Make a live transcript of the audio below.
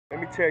Let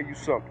me tell you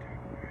something.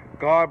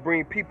 God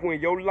bring people in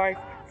your life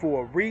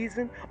for a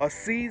reason, a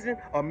season,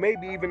 or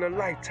maybe even a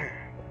lifetime.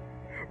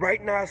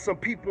 Right now, some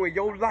people in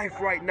your life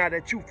right now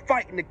that you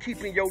fighting to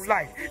keep in your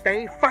life. They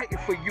ain't fighting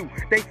for you.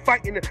 They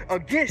fighting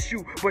against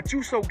you, but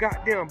you so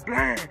goddamn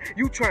blind.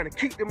 You trying to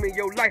keep them in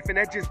your life, and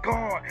that's just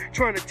God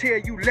trying to tell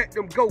you let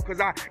them go, because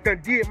I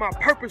done did my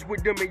purpose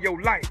with them in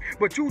your life.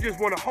 But you just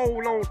want to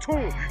hold on to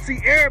them. See,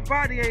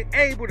 everybody ain't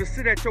able to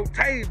sit at your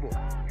table.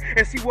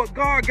 And see what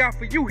God got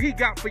for you, he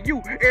got for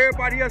you.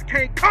 Everybody else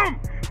can't come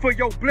for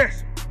your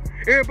blessing.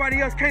 Everybody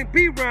else can't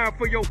be around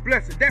for your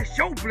blessing. That's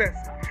your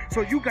blessing.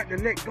 So you got to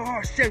let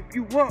God shape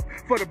you up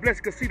for the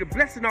blessing. Because see, the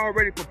blessing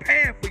already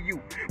prepared for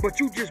you. But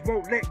you just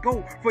won't let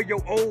go for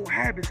your old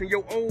habits and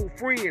your old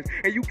friends.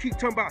 And you keep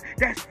talking about,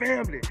 that's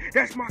family.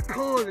 That's my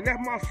cousin. That's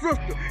my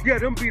sister. Yeah,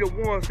 them be the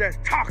ones that's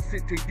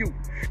toxic to you.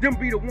 Them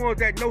be the ones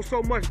that know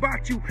so much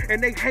about you.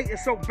 And they hating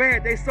so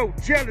bad. They so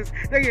jealous.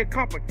 They in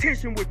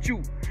competition with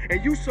you.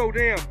 And you so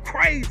damn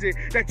crazy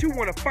that you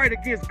want to fight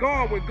against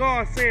God when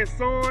God saying,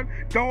 son,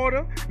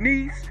 daughter,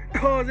 niece,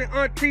 cousin,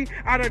 auntie,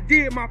 I done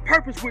did my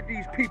purpose with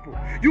these people.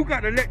 You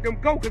got to let them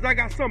go, because I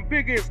got something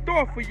bigger in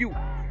store for you.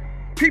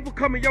 People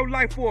come in your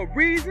life for a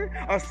reason,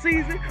 a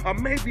season, or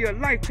maybe a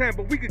lifetime.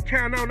 But we can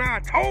count on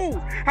our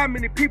toes how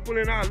many people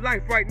in our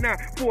life right now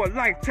for a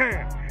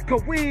lifetime.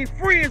 Because we ain't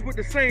friends with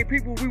the same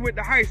people we went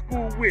to high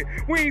school with.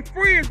 We ain't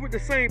friends with the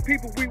same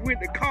people we went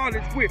to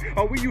college with,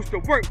 or we used to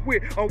work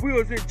with, or we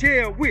was in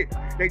jail with.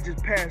 They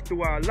just passed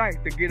through our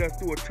life to get us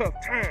through a tough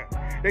time.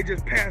 They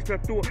just passed us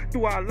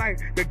through our life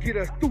to get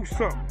us through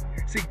something.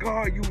 See,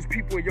 God used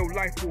people in your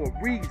life for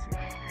a reason,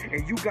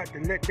 and you got to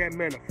let that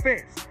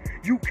manifest.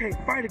 You can't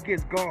fight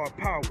against God's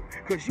power,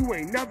 because you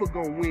ain't never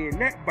gonna win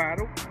that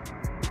battle.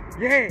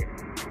 Yeah,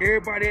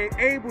 everybody ain't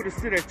able to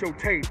sit at your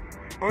table.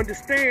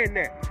 Understand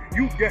that.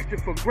 You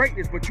destined for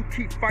greatness, but you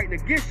keep fighting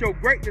against your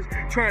greatness,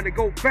 trying to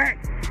go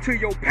back to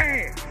your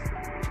past.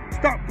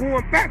 Stop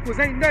going backwards.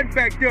 Ain't nothing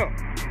back there.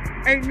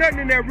 Ain't nothing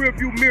in that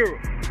rearview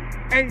mirror.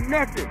 Ain't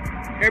nothing.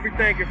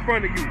 Everything in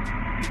front of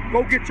you.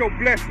 Go get your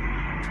blessing.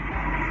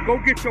 Go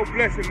get your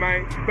blessing,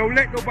 man. Don't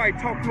let nobody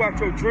talk you out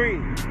your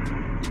dreams.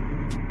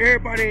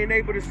 Everybody ain't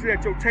able to sit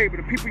at your table.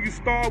 The people you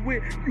start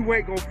with, you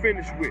ain't gonna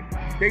finish with.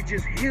 They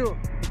just here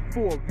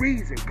for a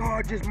reason.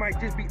 God just might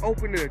just be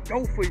opening the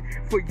door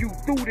for you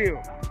through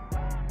them.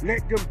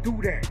 Let them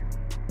do that.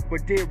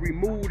 But then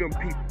remove them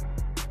people,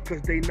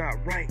 because they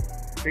not right.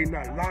 They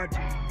not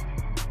logical.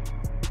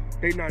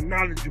 They not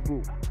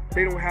knowledgeable.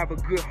 They don't have a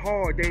good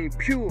heart. They ain't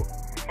pure.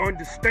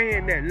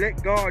 Understand that.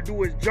 Let God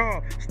do his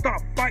job.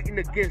 Stop fighting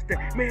against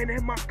that. Man,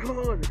 that's my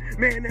cousin.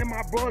 Man, that's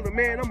my brother.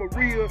 Man, I'm a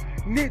real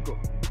nigga.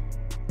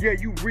 Yeah,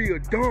 you real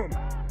dumb.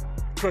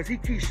 Because he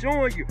keeps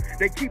showing you.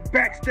 They keep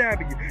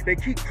backstabbing you. They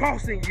keep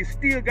crossing you.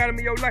 Still got him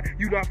in your life.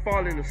 You not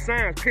following the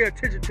signs. Pay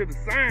attention to the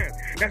signs.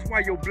 That's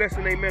why your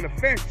blessing ain't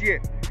manifest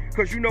yet.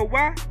 Because you know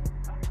why?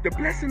 The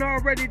blessing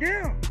already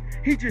there.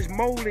 He just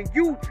molding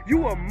you.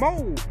 You a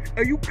mold.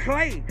 Or you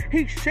clay.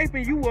 He's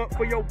shaping you up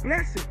for your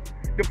blessing.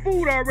 The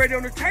food already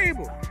on the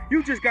table.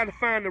 You just got to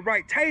find the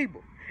right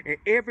table. And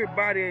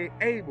everybody ain't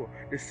able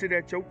to sit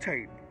at your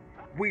table.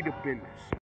 We the business.